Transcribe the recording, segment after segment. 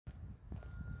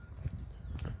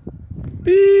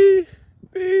Bee,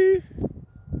 bee.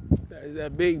 That's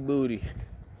that big booty.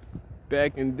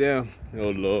 Backing down. Oh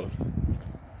Lord.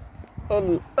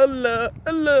 Oh Allah,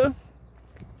 Allah.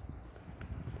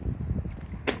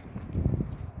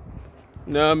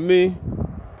 Now me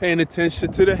paying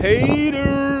attention to the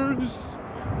haters.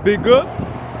 Big up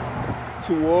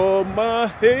to all my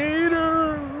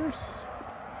haters.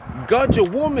 Guard your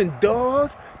woman,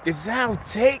 dog, 'cause I'll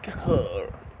take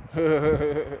her.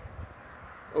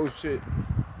 Oh shit.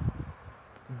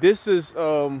 This is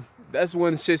that's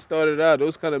when shit started out.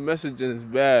 Those kind of messaging is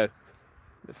bad.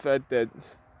 The fact that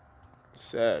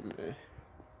sad, man.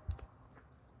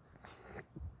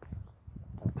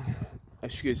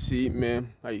 As you can see,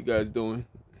 man, how you guys doing?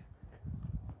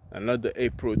 Another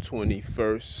April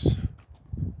 21st,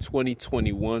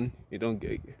 2021. You don't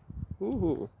get it.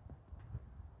 Ooh.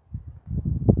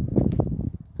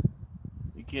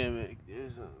 You can't make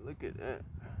this. Look at that.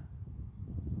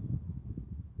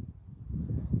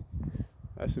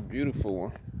 That's a beautiful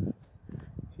one.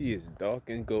 He is dark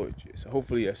and gorgeous.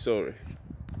 Hopefully I saw it.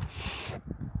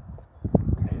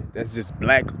 That's just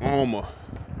black armor.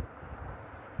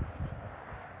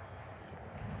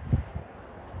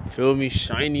 Feel me?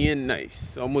 Shiny and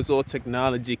nice. Almost all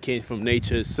technology came from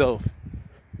nature itself.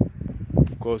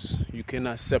 Of course, you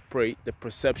cannot separate the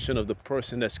perception of the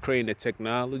person that's creating the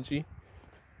technology.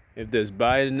 If there's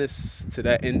biasness to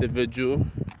that individual,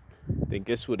 then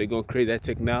guess what? They're going to create that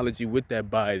technology with that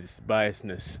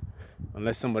biasness.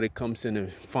 Unless somebody comes in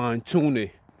and fine-tune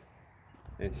it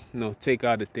and, you know, take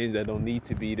out the things that don't need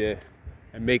to be there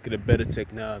and make it a better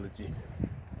technology.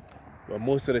 But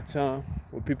most of the time,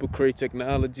 when people create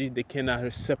technology, they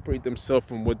cannot separate themselves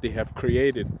from what they have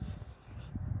created.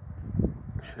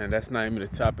 And that's not even the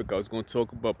topic I was going to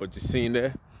talk about, but just seeing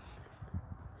that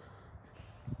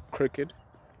cricket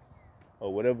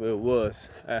or whatever it was,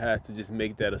 I had to just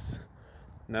make that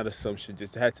not assumption,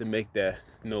 just had to make that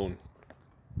known.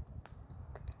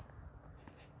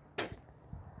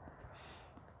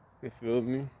 You feel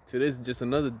me? Today's just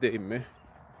another day, man.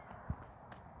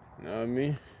 You know what I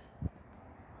mean?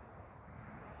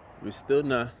 We're still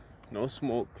not, no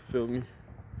smoke, feel me?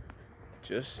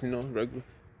 Just, you know, regular.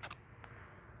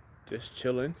 Just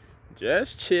chilling.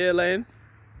 Just chilling.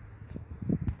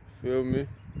 Feel me?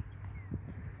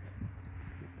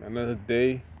 Another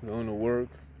day, going to work.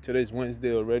 Today's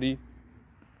Wednesday already.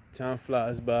 Time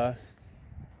flies by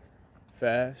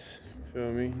fast.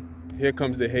 Feel me? Here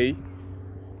comes the hate.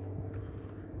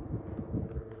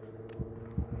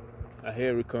 I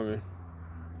hear it coming.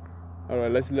 All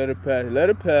right, let's let it pass. Let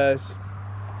it pass.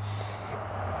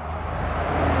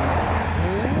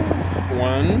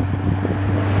 1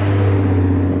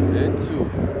 and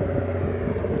 2.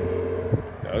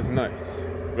 That was nice.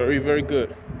 Very, very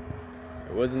good.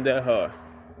 It wasn't that hard.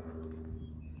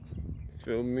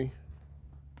 Feel me?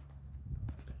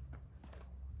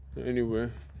 Anyway,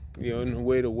 we on the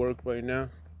way to work right now.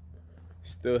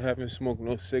 Still haven't smoked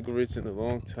no cigarettes in a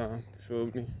long time. Feel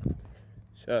me?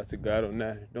 Shout out to God on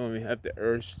that. Don't even have the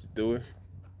urge to do it.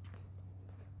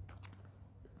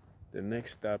 The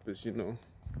next stop is, you know,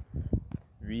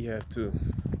 we have to,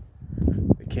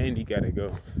 the candy gotta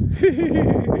go.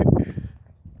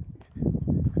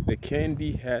 The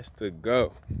candy has to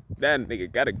go. That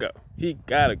nigga gotta go. He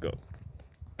gotta go.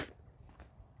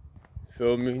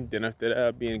 Feel me? Then after that,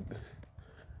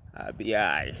 I'll be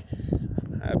alright.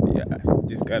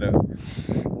 Just gotta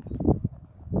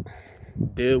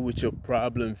deal with your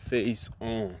problem face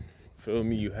on. Feel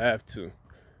me? You have to.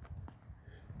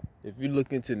 If you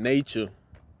look into nature,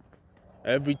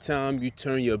 every time you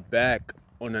turn your back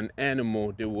on an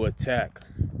animal, they will attack.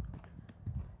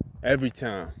 Every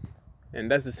time. And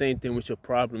that's the same thing with your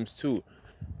problems too.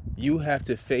 You have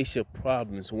to face your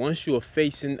problems. Once you're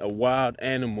facing a wild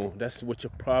animal, that's what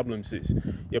your problems is.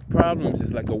 Your problems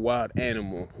is like a wild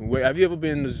animal. Have you ever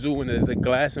been in the zoo and there's a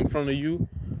glass in front of you?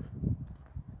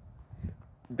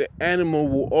 The animal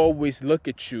will always look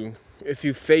at you. If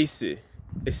you face it,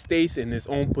 it stays in its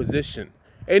own position.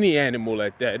 Any animal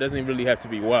like that, it doesn't really have to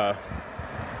be wild.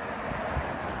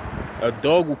 A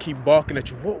dog will keep barking at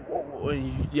you, whoa, whoa, whoa,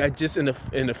 and you're just in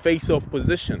a face-off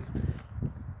position.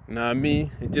 You know what I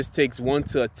mean? It just takes one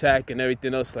to attack and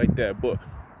everything else like that. But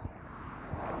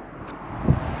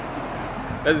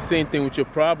that's the same thing with your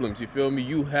problems, you feel me?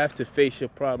 You have to face your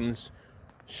problems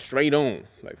straight on.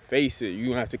 Like, face it. You're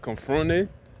gonna have to confront it.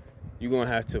 You're gonna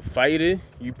have to fight it.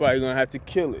 You probably gonna have to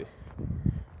kill it.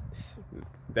 That's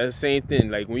the same thing.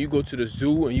 Like when you go to the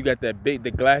zoo and you got the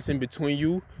glass in between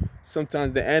you,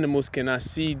 sometimes the animals cannot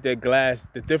see the glass,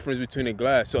 the difference between the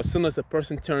glass. So as soon as the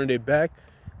person turns their back,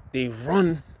 they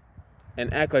run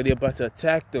and act like they're about to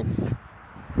attack them.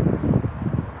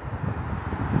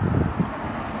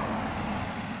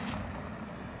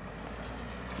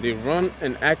 They run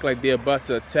and act like they're about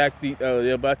to attack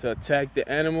the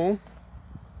animal.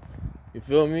 You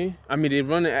feel me? I mean, they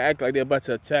run and act like they're about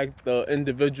to attack the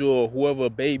individual or whoever,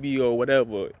 baby or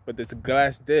whatever. But there's a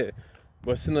glass there.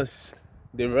 But as soon as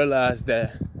they realize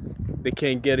that they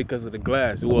can't get it because of the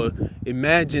glass, well,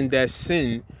 imagine that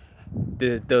sin,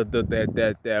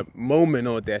 that moment,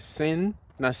 or that sin,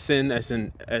 not sin as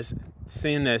in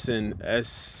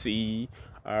SCREEN.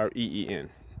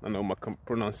 I know my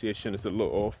pronunciation is a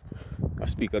little off. I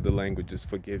speak other languages,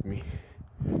 forgive me.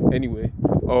 Anyway,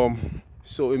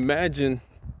 so imagine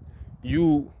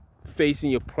you facing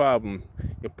your problem.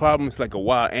 Your problem is like a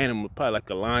wild animal, probably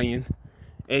like a lion,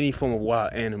 any form of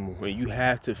wild animal, and you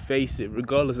have to face it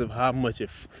regardless of how much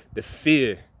the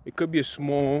fear. It could be a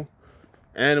small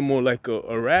animal like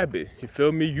a rabbit. You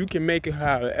feel me? You can make it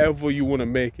however you want to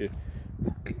make it.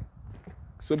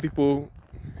 Some people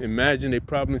imagine their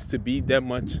problems to be that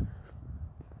much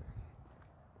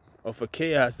of a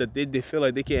chaos that they feel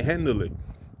like they can't handle it.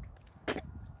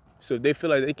 So if they feel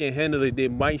like they can't handle it, they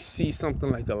might see something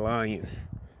like a lion,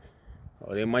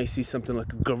 or they might see something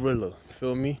like a gorilla.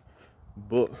 Feel me?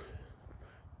 But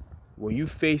when you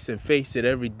face it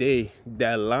every day,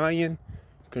 that lion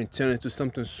can turn into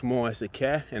something small as a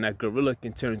cat, and that gorilla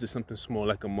can turn into something small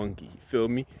like a monkey. You feel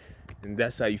me? And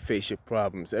that's how you face your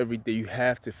problems. Every day you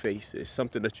have to face it. It's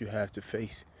something that you have to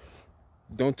face.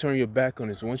 Don't turn your back on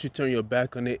it. Once you turn your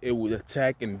back on it, it will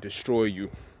attack and destroy you.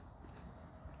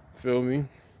 Feel me?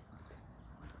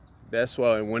 That's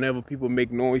why whenever people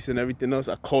make noise and everything else,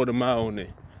 I call them out on it.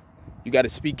 You got to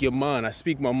speak your mind. I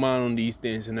speak my mind on these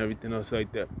things and everything else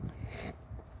like that.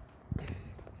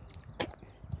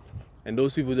 And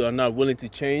those people that are not willing to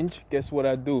change, guess what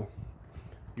I do?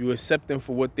 You accept them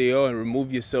for what they are and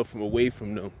remove yourself from away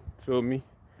from them. Feel me?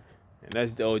 And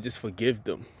that's, or just forgive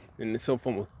them in some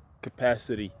form of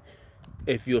capacity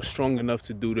if you're strong enough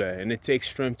to do that. And it takes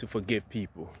strength to forgive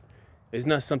people. It's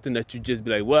not something that you just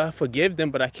be like, well, I forgive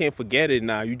them, but I can't forget it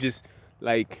now. You just,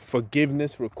 like,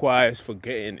 forgiveness requires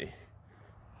forgetting it.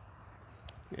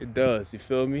 It does, you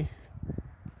feel me?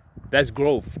 That's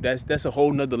growth. That's a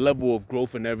whole nother level of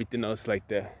growth and everything else like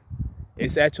that.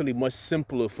 It's actually much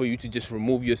simpler for you to just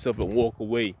remove yourself and walk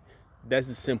away. That's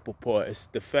the simple part. It's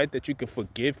the fact that you can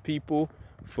forgive people,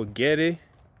 forget it,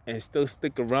 and still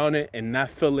stick around it and not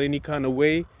feel any kind of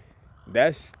way.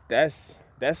 That's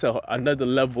another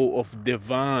level of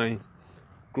divine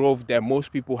growth that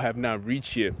most people have not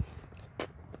reached yet.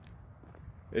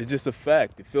 It's just a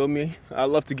fact, you feel me? I'd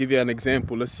love to give you an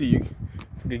example. Let's see if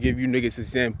I can give you niggas an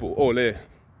example. Oh, there.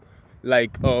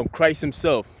 Like Christ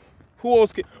himself. Who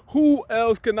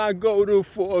else can I go to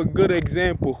for a good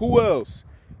example? Who else?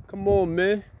 Come on,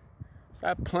 man.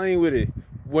 Stop playing with it.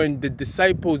 When the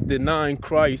disciples denying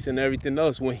Christ and everything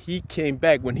else, when he came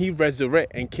back, when he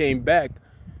resurrected and came back,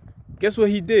 guess what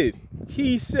he did?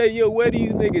 He said, yo, where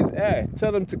these niggas at?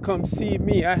 Tell them to come see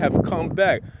me. I have come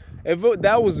back. If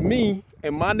that was me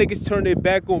and my niggas turned their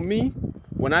back on me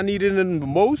when I needed them the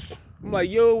most, I'm like,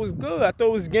 yo, it was good. I thought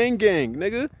it was gang,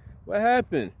 nigga. What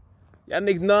happened? Y'all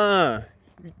niggas, nah.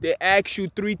 They asked you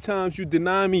 3 times, you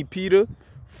deny me, Peter.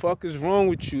 Fuck is wrong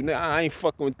with you? I ain't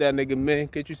fucking with that nigga, man.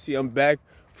 Can't you see I'm back,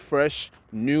 fresh,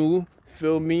 new,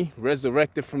 feel me?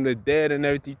 Resurrected from the dead and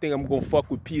everything. You think I'm gonna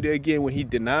fuck with Peter again when he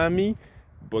denied me?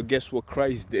 But guess what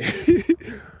Christ did?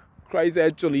 Christ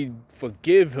actually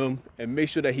forgive him and make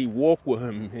sure that he walked with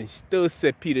him and still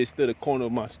said, Peter is still the corner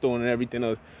of my stone and everything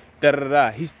else.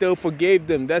 He still forgave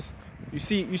them. That's, you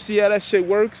see how that shit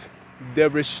works?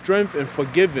 There is strength in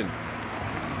forgiving.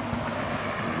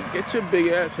 Get your big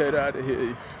ass head out of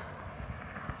here.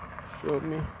 Feel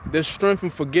me? There's strength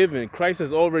in forgiving. Christ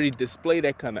has already displayed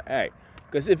that kind of act.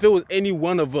 Because if it was any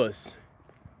one of us,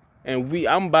 and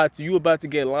you about to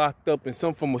get locked up in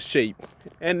some form of shape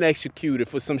and executed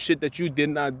for some shit that you did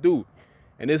not do.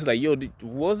 And it's like, yo,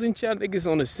 wasn't y'all niggas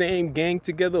on the same gang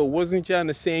together, or wasn't y'all in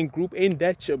the same group? Ain't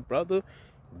that your brother?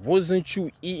 Wasn't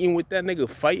you eating with that nigga,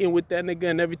 fighting with that nigga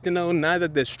and everything else? Now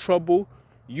that there's trouble,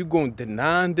 you gonna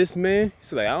deny this man?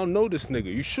 He's like, I don't know this nigga.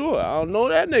 You sure? I don't know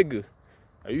that nigga.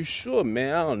 Are you sure,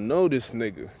 man? I don't know this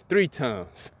nigga. 3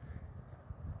 times.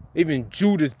 Even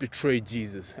Judas betrayed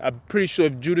Jesus. I'm pretty sure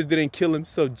if Judas didn't kill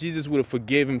himself, Jesus would have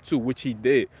forgave him too, which he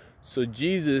did. So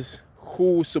Jesus,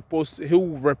 who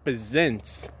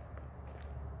represents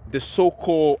the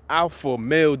so-called alpha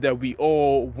male that we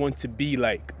all want to be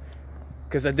like.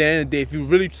 Because at the end of the day, if you're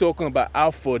really talking about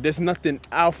alpha, there's nothing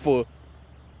alpha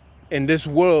in this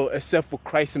world except for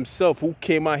Christ himself, who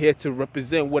came out here to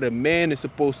represent what a man is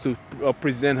supposed to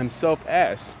present himself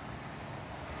as.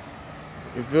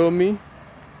 You feel me?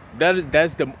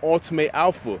 That's the ultimate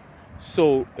alpha.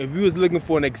 So if we was looking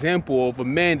for an example of a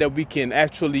man that we can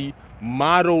actually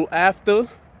model after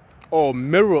or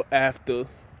mirror after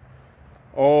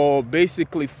or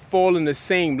basically fall in the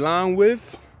same line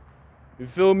with, you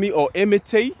feel me, or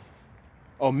imitate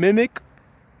or mimic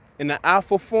in the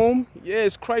alpha form, yeah,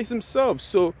 it's Christ himself.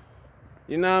 So,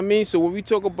 you know what I mean? So when you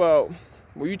talk about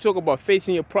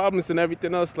facing your problems and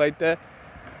everything else like that,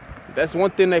 that's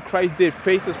one thing that Christ did,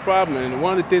 face his problem. And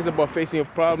one of the things about facing your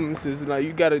problems is like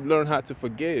you gotta learn how to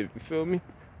forgive. You feel me?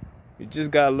 You just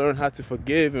gotta learn how to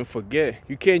forgive and forget.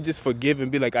 You can't just forgive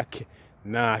and be like, I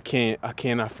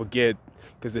cannot forget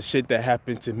because the shit that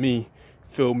happened to me.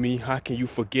 Feel me? How can you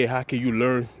forget? How can you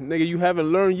learn? Nigga, you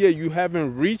haven't learned yet. You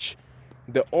haven't reached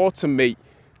the ultimate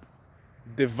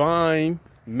divine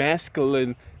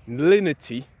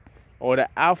masculinity or the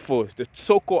alpha, the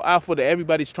so-called alpha that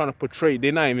everybody's trying to portray.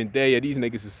 They're not even there yet. These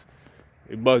niggas is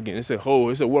bugging. It's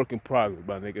a work in progress,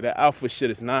 my nigga. That alpha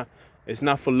shit is not, it's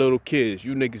not for little kids.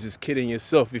 You niggas is kidding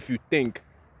yourself if you think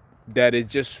that it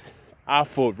just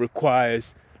alpha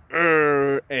requires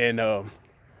and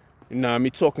you know what I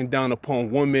mean, talking down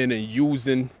upon women and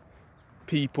using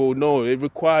people. No, it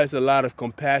requires a lot of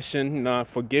compassion,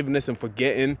 forgiveness and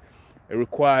forgetting. It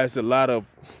requires a lot of,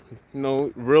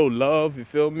 real love, you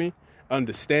feel me?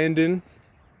 Understanding.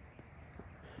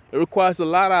 It requires a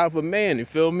lot out of a man, you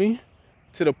feel me?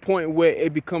 To the point where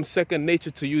it becomes second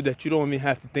nature to you that you don't even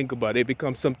have to think about it. It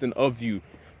becomes something of you.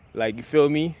 Like, you feel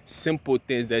me? Simple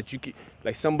things that you can,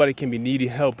 like somebody can be needing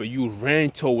help and you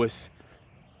ran towards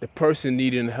the person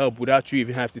needing help without you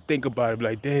even have to think about it.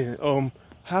 Like, damn,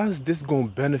 how's this gonna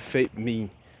benefit me?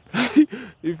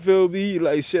 You feel me?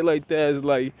 Like shit like that is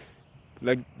like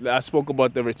I spoke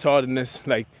about the retardedness.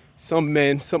 Like some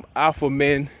alpha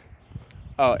men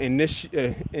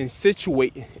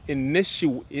insinuate.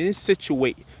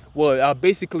 Well, I'm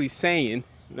basically saying,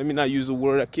 let me not use a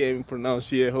word I can't even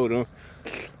pronounce here. Hold on.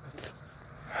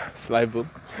 Saliva.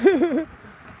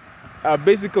 I'm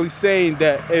basically saying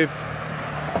that if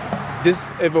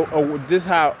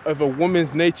a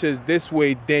woman's nature is this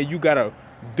way, then you gotta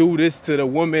do this to the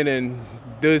woman and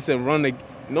this and run the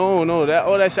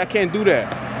that shit, I can't do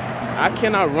that. I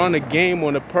cannot run a game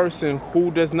on a person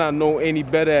who does not know any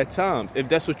better at times. If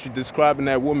that's what you're describing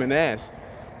that woman as,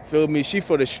 feel me? She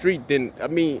for the street, then I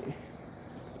mean,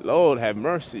 Lord have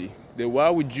mercy. Then why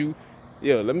would you?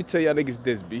 Yo, let me tell y'all niggas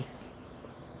this, B.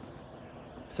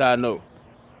 Side note,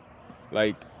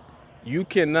 like, you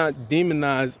cannot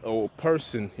demonize a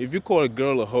person. If you call a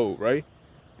girl a hoe, right?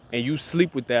 And you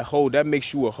sleep with that hoe, that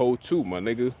makes you a hoe too, my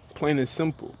nigga. Plain and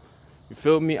simple. You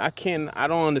feel me? I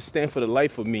don't understand for the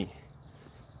life of me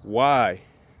why.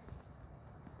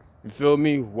 You feel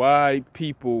me? Why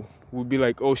people would be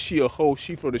like, oh, she a hoe,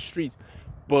 she for the streets.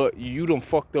 But you done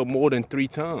fucked up more than 3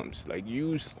 times. Like,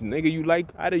 nigga,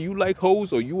 either you like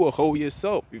hoes or you a hoe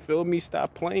yourself. You feel me?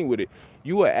 Stop playing with it.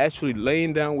 You are actually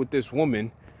laying down with this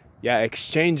woman. Y'all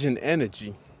exchanging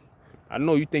energy. I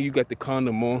know you think you got the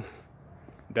condom on.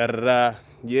 Yeah.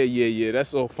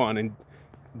 That's all fine and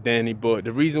dandy. But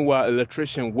the reason why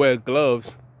electricians wear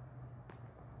gloves,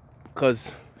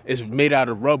 because it's made out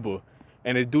of rubber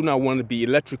and they do not want to be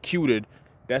electrocuted.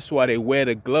 That's why they wear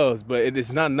the gloves. But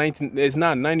it's not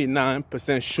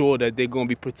 99% sure that they're gonna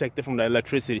be protected from the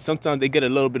electricity. Sometimes they get a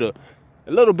little bit of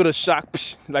shock.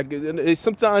 Like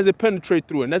sometimes it penetrates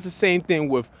through, and that's the same thing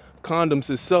with condoms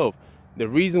itself. The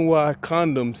reason why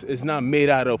condoms is not made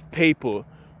out of paper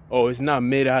or it's not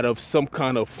made out of some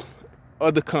kind of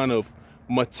other kind of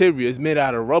material, it's made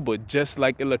out of rubber, just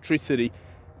like electricity.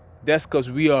 That's because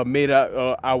we are made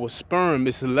out, our sperm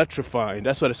is electrifying.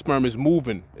 That's why the sperm is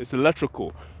moving. It's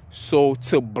electrical. So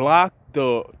to block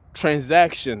the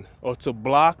transaction or to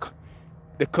block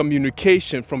the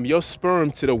communication from your sperm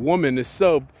to the woman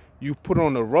itself, you put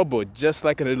on a rubber just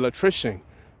like an electrician.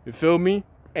 You feel me?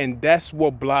 And that's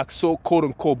what blocks, so quote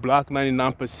unquote block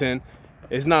 99%.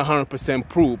 It's not 100%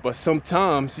 proved, but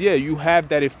sometimes, yeah, you have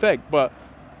that effect. But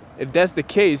if that's the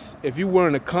case, if you're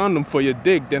wearing a condom for your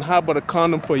dick, then how about a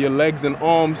condom for your legs and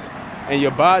arms and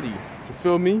your body? You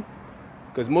feel me?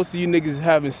 Because most of you niggas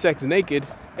having sex naked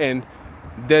and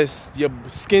that's your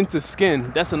skin to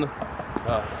skin. That's an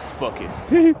fuck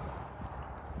it.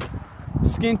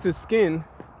 Skin to skin.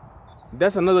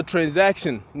 That's another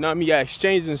transaction. You know what I mean? You're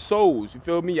exchanging souls. You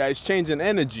feel me? You're exchanging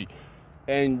energy,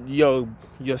 and your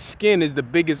skin is the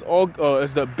biggest organ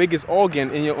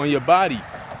on your body.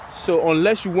 So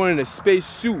unless you're wearing a space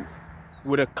suit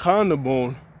with a condom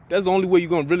on, that's the only way you're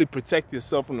gonna really protect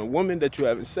yourself from the woman that you're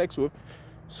having sex with.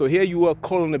 So here you are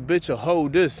calling a bitch a hoe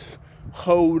this,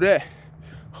 hoe that,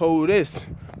 hoe this,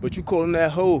 but you calling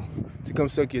that hoe to come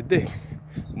suck your dick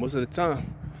most of the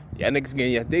time. Y'all niggas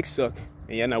getting your dick sucked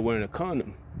and y'all not wearing a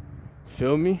condom.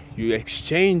 Feel me? You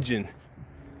exchanging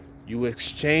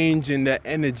that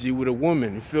energy with a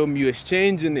woman. You feel me? You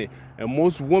exchanging it. And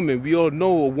most women, we all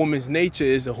know a woman's nature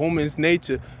is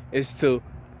to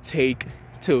take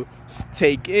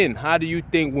in. How do you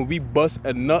think when we bust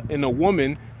a nut in a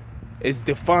woman, it's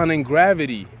defying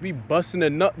gravity? We busting a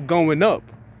nut going up,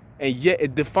 and yet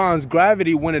it defines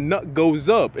gravity when a nut goes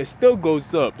up. It still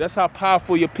goes up. That's how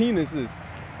powerful your penis is.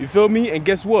 You feel me? And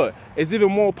guess what? It's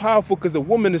even more powerful because the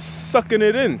woman is sucking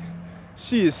it in.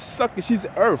 She is sucking. She's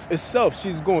earth itself.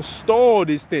 She's going to store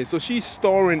this thing. So she's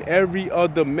storing every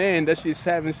other man that she's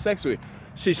having sex with.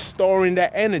 She's storing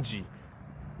that energy.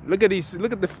 Look at these.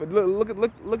 Look at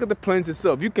the plants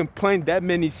itself. You can plant that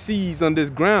many seeds on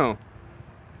this ground.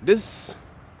 This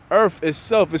earth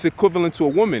itself is equivalent to a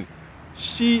woman.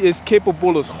 She is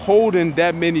capable of holding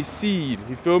that many seed.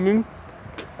 You feel me?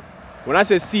 When I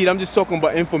say seed, I'm just talking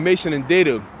about information and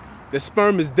data. The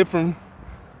sperm is different.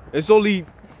 It's only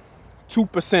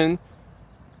 2%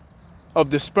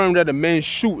 of the sperm that a man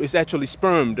shoot is actually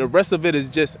sperm. The rest of it is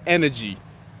just energy,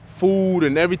 food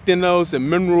and everything else, and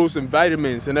minerals and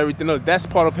vitamins and everything else. That's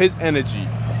part of his energy.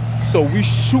 So we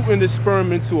shooting the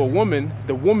sperm into a woman.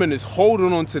 The woman is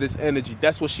holding on to this energy.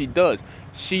 That's what she does.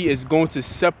 She is going to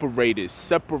separate it,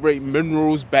 separate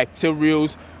minerals,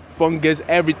 bacterials, fungus,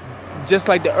 everything, just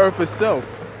like the earth itself.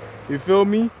 You feel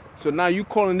me? So now you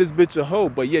calling this bitch a hoe,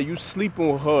 but yeah, you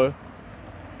sleeping with her.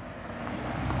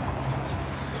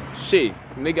 Shit,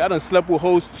 nigga, I done slept with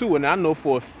hoes too, and I know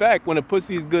for a fact when a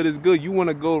pussy is good, you want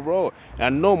to go raw. And I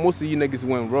know most of you niggas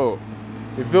went raw.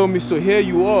 You feel me? So here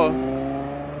you are,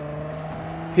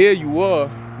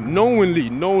 knowingly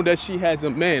knowing that she has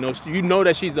a man, or you know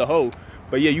that she's a hoe,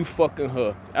 but yeah, you fucking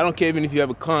her. I don't care even if you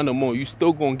have a condom on, you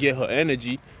still gonna get her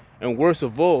energy. And worst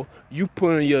of all, you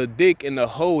putting your dick in a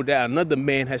hole that another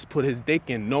man has put his dick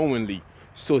in knowingly.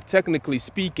 So technically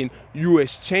speaking, you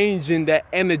exchanging that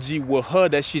energy with her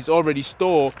that she's already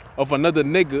stored of another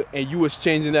nigga, and you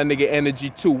exchanging that nigga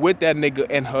energy too with that nigga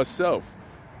and herself.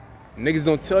 Niggas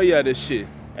don't tell y'all this shit.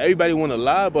 Everybody wanna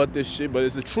lie about this shit, but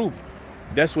it's the truth.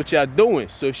 That's what y'all doing.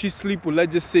 So if she sleep with,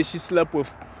 let's just say she slept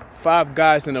with 5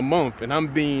 guys in a month, and I'm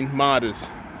being modest.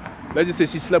 Let's just say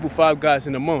she slept with 5 guys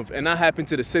in a month, and I happen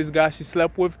to the 6th guy she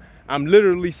slept with. I'm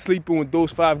literally sleeping with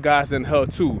those 5 guys in her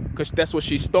too, because that's what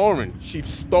she's storing. She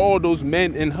stored those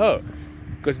men in her,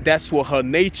 because that's what her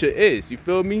nature is. You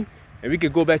feel me? And we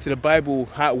could go back to the Bible,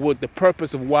 what the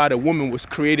purpose of why the woman was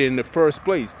created in the first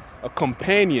place. A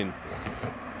companion.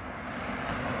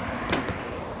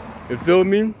 You feel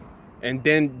me? And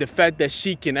then the fact that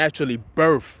she can actually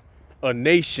birth a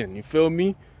nation. You feel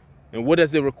me? And what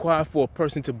does it require for a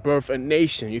person to birth a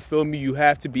nation? You feel me? You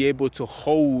have to be able to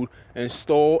hold and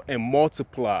store and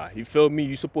multiply. You feel me?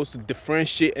 You're supposed to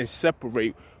differentiate and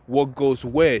separate what goes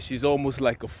where. She's almost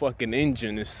like a fucking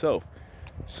engine itself.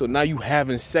 So now you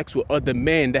having sex with other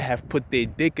men that have put their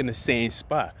dick in the same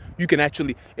spot. You can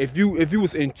actually, if you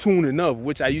was in tune enough,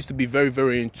 which I used to be very,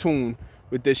 very in tune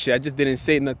with this shit. I just didn't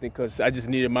say nothing because I just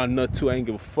needed my nut too. I ain't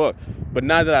give a fuck. But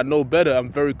now that I know better, I'm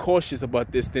very cautious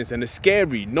about this things. And it's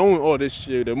scary knowing all this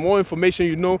shit. The more information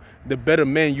you know, the better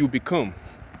man you become.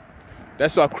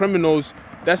 That's why criminals,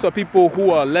 that's why people who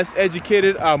are less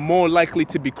educated are more likely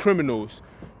to be criminals.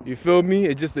 You feel me?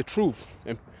 It's just the truth.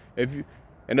 And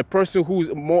the person who's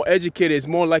more educated is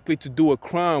more likely to do a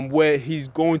crime where he's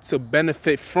going to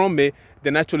benefit from it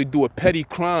than actually do a petty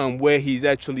crime where he's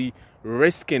actually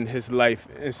risking his life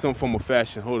in some form of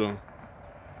fashion. Hold on.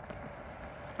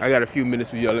 I got a few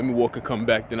minutes with y'all. Let me walk and come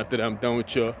back. Then after that, I'm done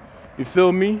with y'all. You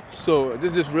feel me? So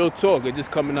this is just real talk. It's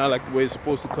just coming out like the way it's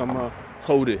supposed to come out.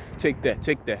 Hold it. Take that.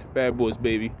 Take that. Bad boys,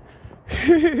 baby.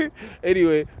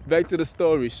 Anyway, back to the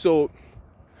story. So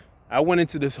I went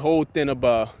into this whole thing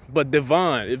about, but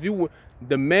Devon, if you were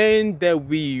the man that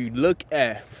we look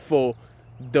at for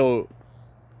the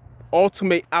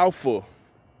ultimate alpha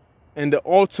and the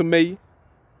ultimate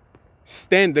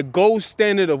the gold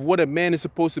standard of what a man is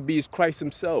supposed to be is Christ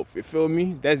himself. You feel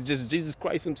me? That's just Jesus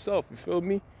Christ himself. You feel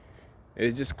me?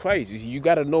 It's just Christ. You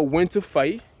got to know when to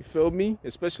fight. You feel me?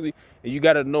 Especially, you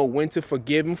got to know when to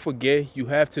forgive and forget. You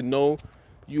have to know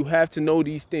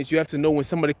these things. You have to know when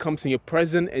somebody comes in your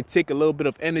presence and take a little bit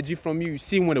of energy from you. You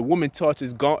see when a woman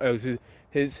touches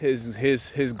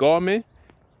his garment,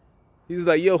 he's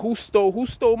like, yo, who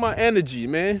stole my energy,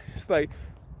 man? It's like,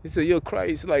 he said, yo,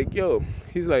 Christ. Like, yo,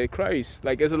 he's like, Christ.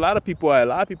 Like, there's a lot of people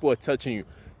are touching you.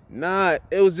 Nah,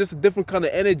 it was just a different kind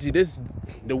of energy.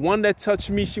 The one that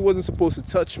touched me, she wasn't supposed to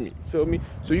touch me. You feel me?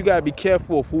 So you gotta be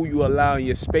careful of who you allow in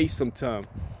your space sometimes.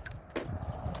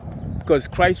 Because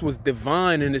Christ was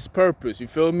divine in his purpose. You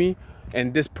feel me?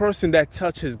 And this person that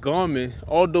touched his garment,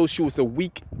 although she was a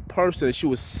weak person, she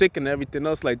was sick and everything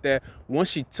else like that, once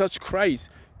she touched Christ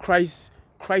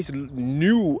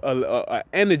knew a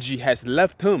energy has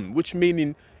left him, which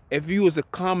meaning if you was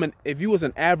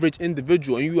an average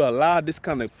individual and you allow this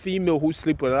kind of female who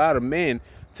sleep with a lot of men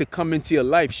to come into your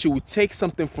life, she would take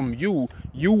something from you,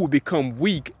 you will become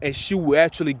weak, and she will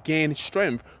actually gain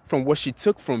strength from what she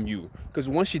took from you. Because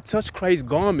once she touched Christ's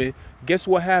garment, guess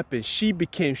what happened? She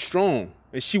became strong,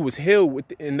 and she was healed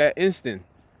in that instant.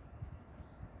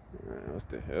 What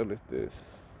the hell is this?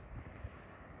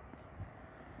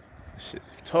 Shit,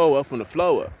 tore up from the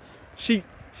floor.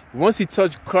 Once he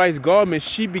touched Christ's garment,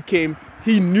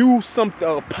 he knew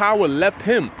something, power left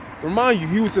him. Remind you,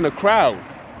 he was in a crowd.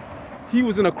 He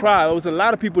was in a crowd. There was a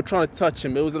lot of people trying to touch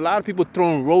him. There was a lot of people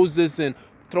throwing roses and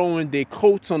throwing their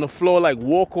coats on the floor, like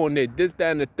walk on it, this,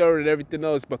 that, and the third, and everything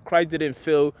else. But Christ didn't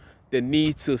feel the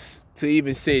need to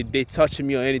even say they touching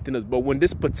me or anything else. But when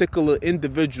this particular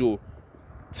individual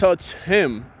touched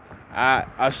him, I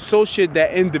associate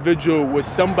that individual with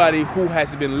somebody who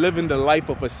has been living the life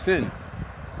of a sin,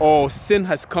 or sin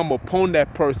has come upon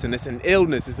that person. It's an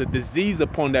illness, it's a disease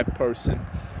upon that person.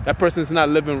 That person's not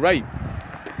living right.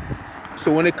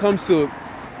 So when it comes to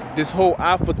this whole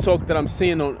alpha talk that I'm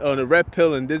seeing on the red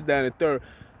pill and this, that, and the third,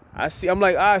 I'm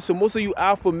like, all right, so most of you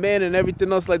alpha men and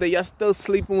everything else like that, y'all still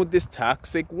sleeping with this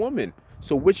toxic woman.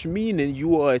 So which meaning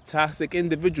you are a toxic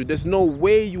individual. There's no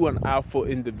way you are an alpha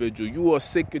individual. You are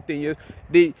sick within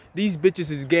these bitches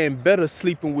is getting better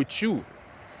sleeping with you.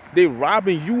 They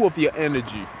robbing you of your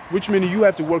energy, which means you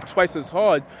have to work twice as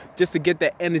hard just to get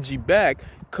that energy back,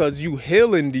 because you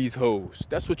healing these hoes.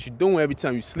 That's what you're doing every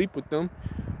time you sleep with them.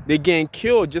 They getting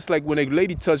killed just like when a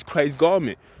lady touched Christ's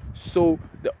garment. So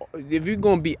if you're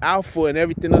going to be alpha and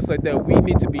everything else like that, we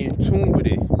need to be in tune with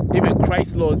it. Even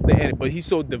Christ lost the end, but he's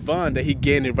so divine that he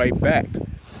gained it right back.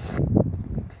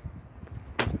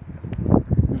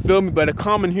 You feel me? But a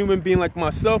common human being like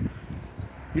myself,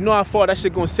 you know how far that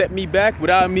shit gonna set me back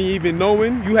without me even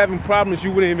knowing? You having problems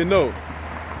you wouldn't even know.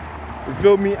 You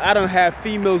feel me? I don't have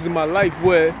females in my life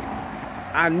where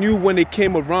I knew when they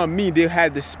came around me, they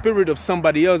had the spirit of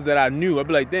somebody else that I knew. I'd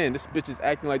be like, damn, this bitch is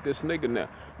acting like this nigga now.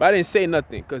 But I didn't say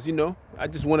nothing, because, you know, I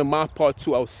just wanted my part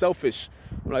too. I was selfish.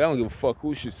 I'm like, I don't give a fuck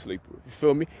who should sleep with. You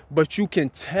feel me? But you can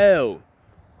tell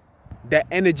that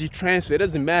energy transfer. It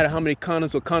doesn't matter how many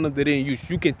condoms or condoms they didn't use.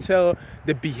 You can tell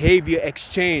the behavior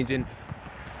exchange. And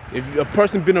if a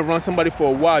person been around somebody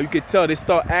for a while, you can tell they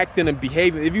start acting and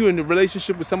behaving. If you're in a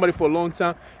relationship with somebody for a long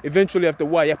time, eventually after a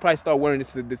while, you probably start wearing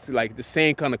this like the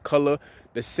same kind of color,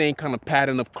 the same kind of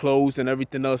pattern of clothes and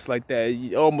everything else like that.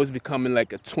 You're almost becoming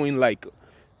like a twin, like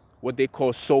what they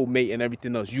call soulmate and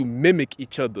everything else. You mimic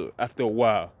each other after a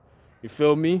while. You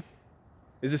feel me?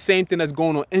 It's the same thing that's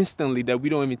going on instantly that we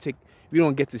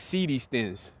don't get to see these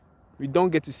things. We don't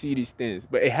get to see these things,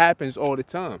 but it happens all the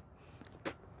time.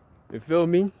 You feel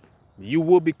me? You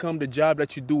will become the job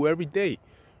that you do every day.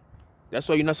 That's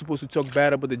why you're not supposed to talk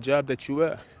bad about the job that you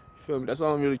are. You feel me? That's why I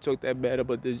don't really talk that bad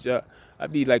about this job. I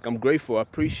be like, I'm grateful, I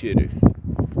appreciate it.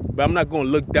 But I'm not going to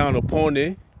look down upon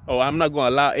it, or I'm not going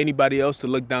to allow anybody else to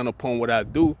look down upon what I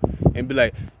do and be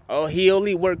like, oh, he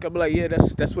only work. I'll be like, yeah,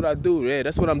 that's what I do. Yeah,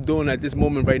 that's what I'm doing at this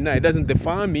moment right now. It doesn't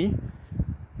define me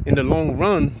in the long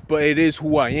run, but it is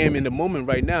who I am in the moment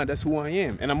right now. That's who I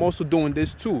am. And I'm also doing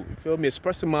this too. You feel me?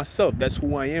 Expressing myself. That's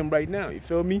who I am right now. You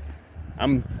feel me?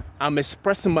 I'm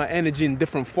expressing my energy in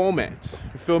different formats.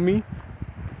 You feel me?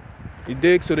 You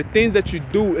dig? So the things that you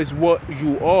do is what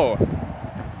you are.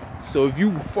 So if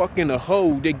you fucking a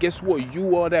hoe, then guess what?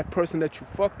 You are that person that you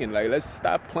fucking. Like, let's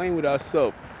stop playing with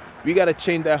ourselves. We got to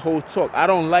change that whole talk. I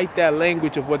don't like that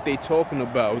language of what they talking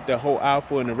about with the whole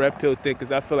alpha and the red pill thing,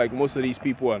 because I feel like most of these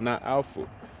people are not alpha.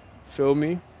 Feel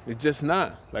me? They're just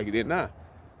not. Like, they're not.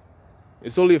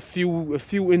 It's only a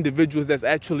few individuals that's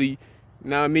actually, you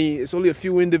know what I mean? It's only a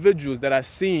few individuals that I've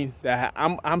seen that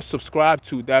I'm subscribed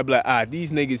to that I be like,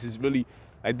 these niggas is really,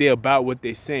 like, they're about what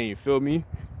they're saying. You feel me?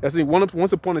 That's like,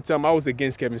 once upon a time, I was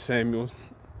against Kevin Samuels.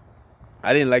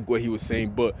 I didn't like what he was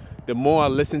saying, but the more I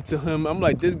listen to him, I'm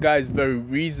like, this guy is very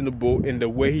reasonable in the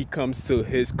way he comes to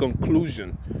his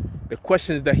conclusion. The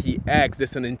questions that he asks,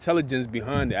 there's an intelligence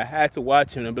behind it. I had to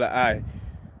watch him and be like,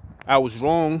 I was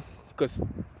wrong, because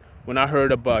when I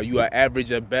heard about you are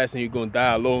average at best and you're going to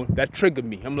die alone, that triggered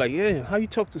me. I'm like, yeah, how you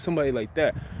talk to somebody like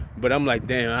that? But I'm like,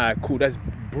 damn, all right, cool. That's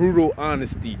brutal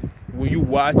honesty. When you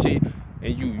watch it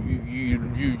and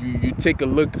you take a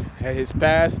look at his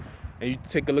past, and you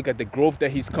take a look at the growth that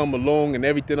he's come along and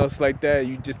everything else like that,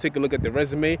 you just take a look at the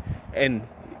resume, and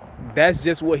that's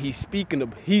just what he's speaking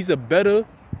of. He's a better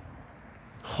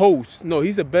host. No,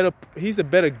 he's a better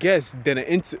guest than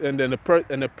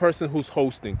a person who's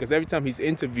hosting. Because every time he's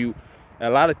interviewed, a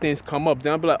lot of things come up.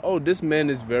 Then I'll be like, oh, this man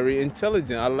is very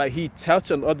intelligent. He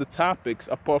touch on other topics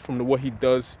apart from what he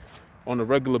does on a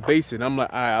regular basis. And I'm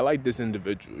like, I like this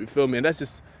individual. You feel me? And that's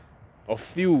just a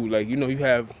few. Like, you know, you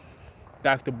have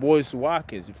Dr. Boyce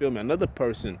Watkins. You feel me? Another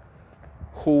person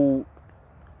who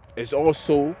is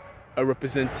also a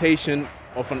representation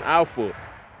of an alpha.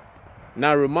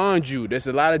 Now, I remind you, there's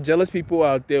a lot of jealous people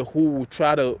out there who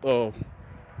try to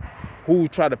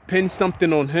pin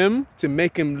something on him to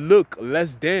make him look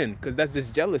less than, because that's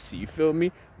just jealousy. You feel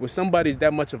me? When somebody's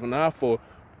that much of an alpha,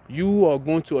 you are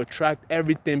going to attract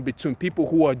everything between people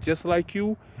who are just like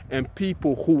you and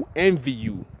people who envy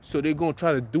you. So they're going to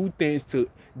try to do things to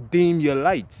dim your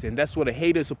lights, and that's what a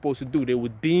hater is supposed to do. They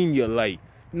will dim your light.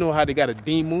 You know how they got a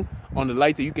dimmer on the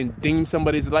light that you can dim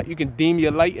somebody's light? You can dim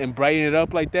your light and brighten it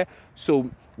up like that. So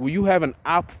when you have an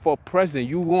alpha present,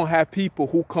 you gonna have people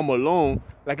who come along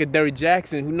like a Derrick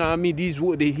Jackson, who, know what I mean,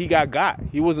 he got.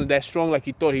 He wasn't that strong like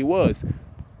he thought he was.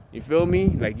 You feel me?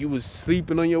 Like you was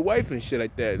sleeping on your wife and shit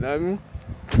like that. You know what I mean?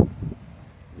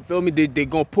 You feel me? They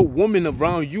gonna put women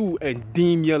around you and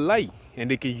dim your light, and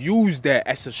they can use that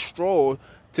as a straw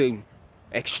to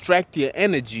extract your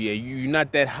energy, and you're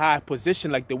not that high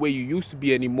position like the way you used to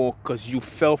be anymore because you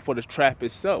fell for the trap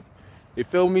itself. You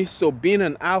feel me? So being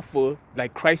an alpha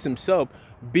like Christ himself,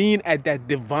 being at that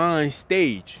divine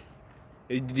stage,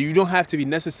 you don't have to be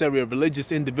necessarily a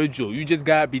religious individual. You just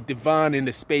gotta be divine in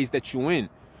the space that you're in.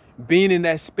 Being in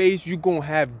that space, you're gonna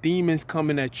have demons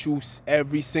coming at you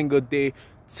every single day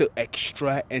to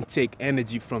extract and take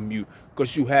energy from you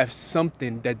because you have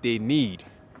something that they need.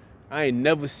 I ain't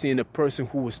never seen a person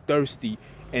who was thirsty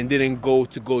and didn't go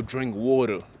drink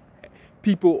water.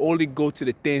 People only go to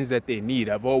the things that they need.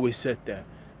 I've always said that.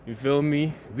 You feel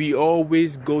me? We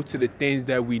always go to the things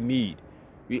that we need.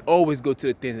 We always go to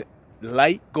the things.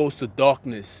 Light goes to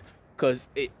darkness because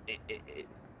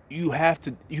you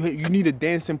need a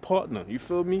dancing partner. You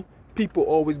feel me? People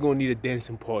always gonna need a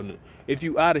dancing partner. If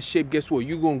you out of shape, guess what?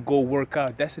 You gonna go work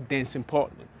out. That's a dancing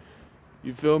partner.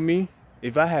 You feel me?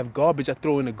 If I have garbage, I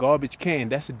throw in a garbage can.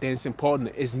 That's a dancing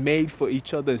partner. It's made for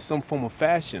each other in some form of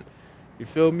fashion. You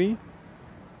feel me?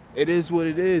 It is what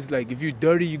it is. Like, if you're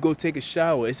dirty, you go take a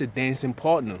shower. It's a dancing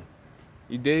partner.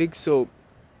 You dig? So,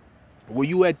 when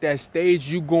you at that stage,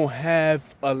 you gonna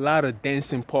have a lot of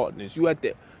dancing partners. You at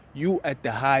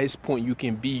the highest point you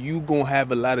can be. You gonna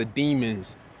have a lot of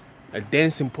demons. A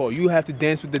dancing partner. You have to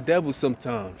dance with the devil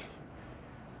sometimes.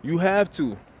 You have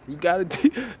to. You gotta,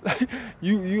 like,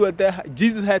 you at that.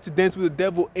 Jesus had to dance with the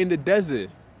devil in the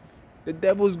desert. The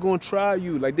devil's gonna try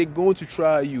you. Like, they're going to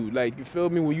try you. Like, you feel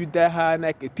me? When you that high in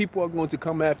that, people are going to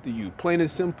come after you. Plain and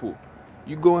simple.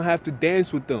 You're gonna have to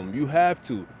dance with them. You have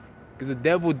to, because the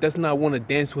devil does not want to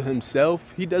dance with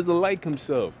himself. He doesn't like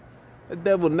himself. The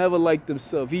devil never liked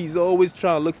himself. He's always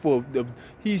trying to look for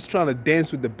he's trying to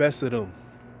dance with the best of them.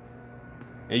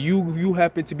 And you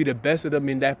happen to be the best of them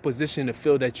in that position to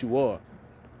feel that you are.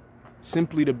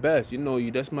 Simply the best. You know,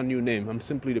 that's my new name. I'm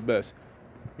simply the best.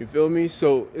 You feel me?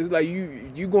 So it's like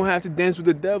you gonna have to dance with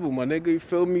the devil, my nigga. You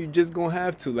feel me? You just gonna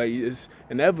have to. Like, it's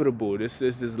inevitable. This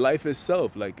is life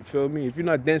itself. Like, you feel me? If you're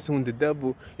not dancing with the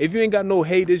devil, if you ain't got no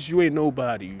haters, you ain't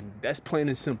nobody. That's plain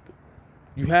and simple.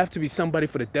 You have to be somebody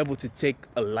for the devil to take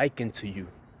a liking to you.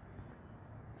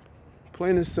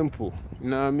 Plain and simple. You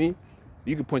know what I mean?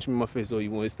 You can punch me in my face all you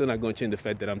want. It's still not gonna change the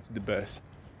fact that I'm the best.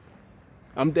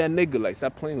 I'm that nigga. Like,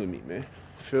 stop playing with me, man.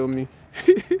 Feel me?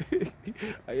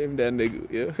 I am that nigga,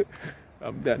 yeah.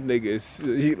 I'm that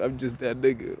nigga. I'm just that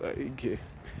nigga. Like, you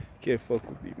can't fuck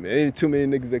with me, man. Ain't too many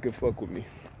niggas that can fuck with me.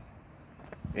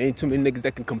 Ain't too many niggas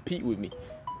that can compete with me.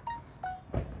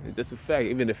 And that's a fact.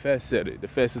 Even the Fed said it. The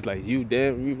Fed is like, you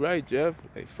damn, you right, Jeff.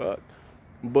 Like, fuck.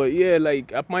 But yeah,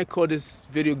 like, I might call this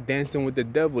video dancing with the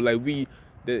devil. Like,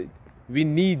 we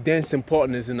need dancing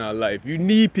partners in our life. You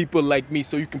need people like me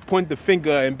so you can point the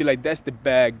finger and be like, that's the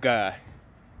bad guy.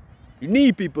 You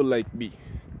need people like me.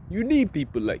 You need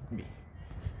people like me.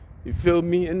 You feel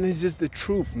me? And it's just the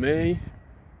truth, man.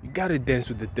 You gotta dance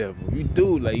with the devil. You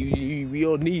do. Like, we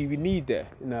need that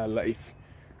in our life.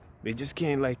 They just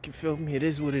can't, like, you feel me? It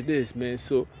is what it is, man.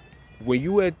 So when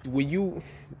you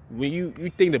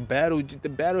think the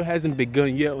battle hasn't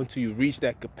begun yet until you reach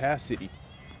that capacity.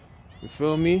 You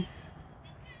feel me?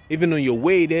 Even on your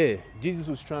way there, Jesus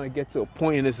was trying to get to a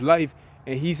point in his life,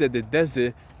 and he's at the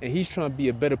desert, and he's trying to be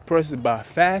a better person by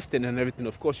fasting and everything.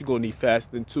 Of course, you're gonna need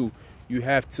fasting too. You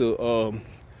have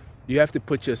to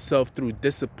put yourself through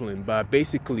discipline by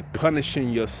basically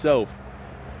punishing yourself.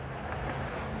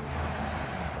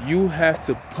 You have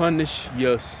to punish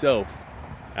yourself.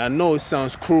 I know it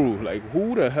sounds cruel. Like,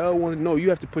 who the hell want to know? You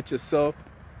have to put yourself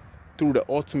through the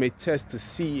ultimate test to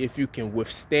see if you can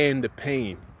withstand the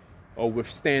pain or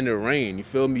withstand the rain. You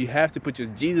feel me? You have to put your...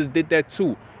 Jesus did that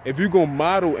too. If you're going to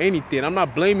model anything, I'm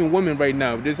not blaming women right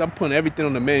now. I'm putting everything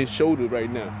on the man's shoulder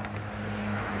right now.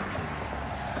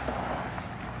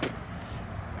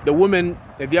 The women,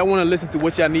 if y'all want to listen to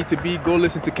what y'all need to be, go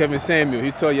listen to Kevin Samuel.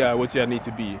 He'll tell y'all what y'all need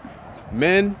to be.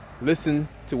 Men, listen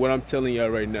to what I'm telling y'all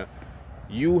right now.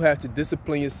 You have to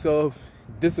discipline yourself,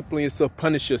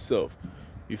 punish yourself.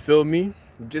 You feel me?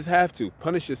 You just have to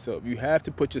punish yourself. You have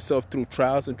to put yourself through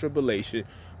trials and tribulation,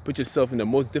 put yourself in the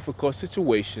most difficult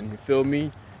situation, you feel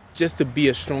me? Just to be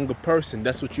a stronger person.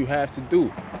 That's what you have to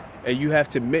do. And you have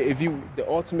to make, the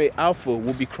ultimate alpha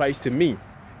will be Christ to me.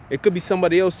 It could be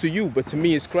somebody else to you, but to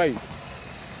me it's Christ.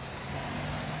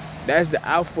 That's the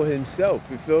alpha himself,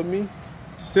 you feel me?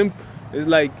 It's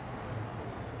like,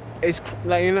 you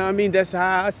know what I mean? That's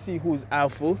how I see who's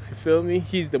alpha, you feel me?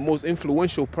 He's the most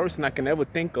influential person I can ever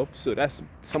think of, so that's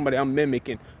somebody I'm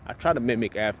mimicking. I try to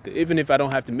mimic after. Even if I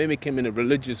don't have to mimic him in a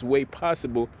religious way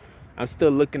possible, I'm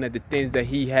still looking at the things that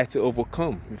he had to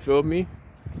overcome, you feel me?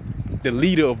 The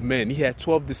leader of men, he had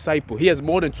 12 disciples. He has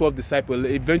more than 12 disciples.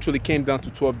 It eventually came down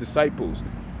to 12 disciples.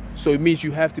 So it means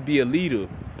you have to be a leader.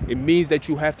 It means that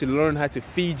you have to learn how to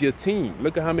feed your team.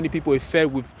 Look at how many people he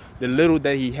fed with the little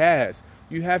that he has.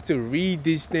 You have to read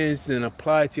these things and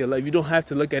apply it to your life. You don't have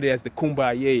to look at it as the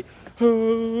kumbaya,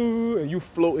 and you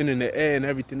floating in the air and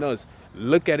everything else.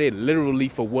 Look at it literally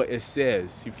for what it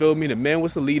says. You feel me? The man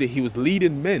was a leader. He was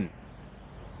leading men.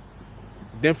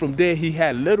 Then from there, he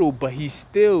had little, but he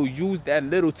still used that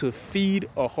little to feed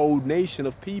a whole nation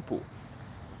of people.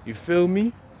 You feel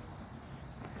me?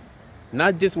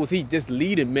 Not just was he just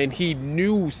leading, man. He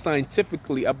knew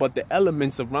scientifically about the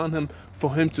elements around him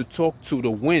for him to talk to the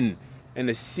wind and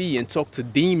the sea and talk to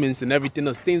demons and everything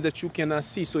else, things that you cannot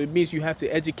see. So it means you have to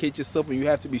educate yourself and you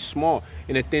have to be smart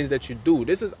in the things that you do.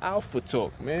 This is alpha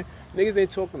talk, man. Niggas ain't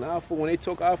talking alpha. When they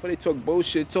talk alpha, they talk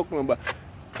bullshit, talking about,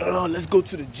 oh, let's go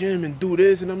to the gym and do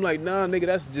this. And I'm like, nah, nigga,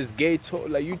 that's just gay talk.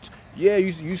 Like, you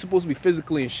supposed to be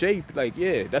physically in shape. Like,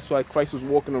 yeah, that's why Christ was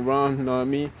walking around, you know what I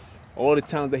mean? All the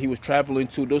towns that he was traveling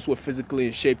to, those were physically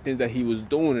in shape, things that he was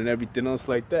doing and everything else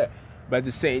like that. But at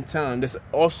the same time, there's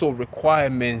also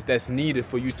requirements that's needed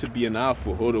for you to be an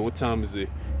alpha. Hold on, what time is it?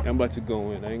 I'm about to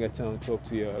go in. I ain't got time to talk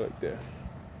to y'all like that.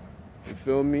 You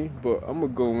feel me? But I'm gonna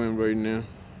go in right now.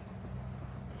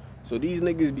 So these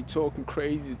niggas be talking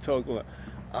crazy, talking like,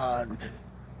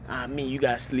 I mean, you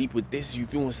gotta sleep with this.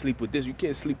 If you want to sleep with this, you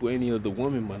can't sleep with any other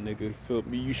woman, my nigga. You feel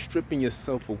me? You stripping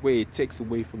yourself away. It takes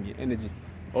away from your energy.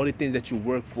 All the things that you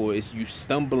work for is you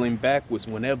stumbling backwards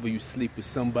whenever you sleep with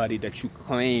somebody that you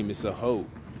claim is a hoe.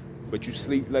 But you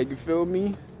sleep, like, you feel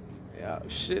me? Yeah,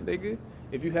 shit, nigga.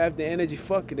 If you have the energy,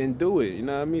 fuck it and do it. You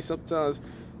know what I mean? Sometimes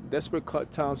desperate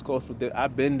times call for that.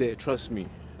 I've been there, trust me.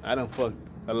 I done fucked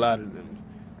a lot of them.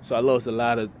 So I lost a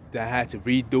lot of that I had to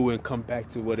redo and come back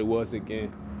to what it was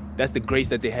again. That's the grace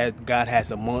that God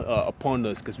has upon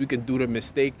us, because we can do the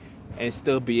mistake and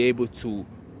still be able to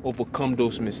overcome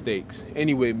those mistakes.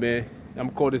 Anyway, man, I'm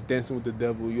gonna call this Dancing with the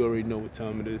Devil. You already know what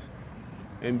time it is.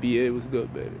 NBA was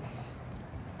good, baby.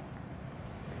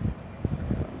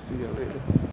 See y'all later.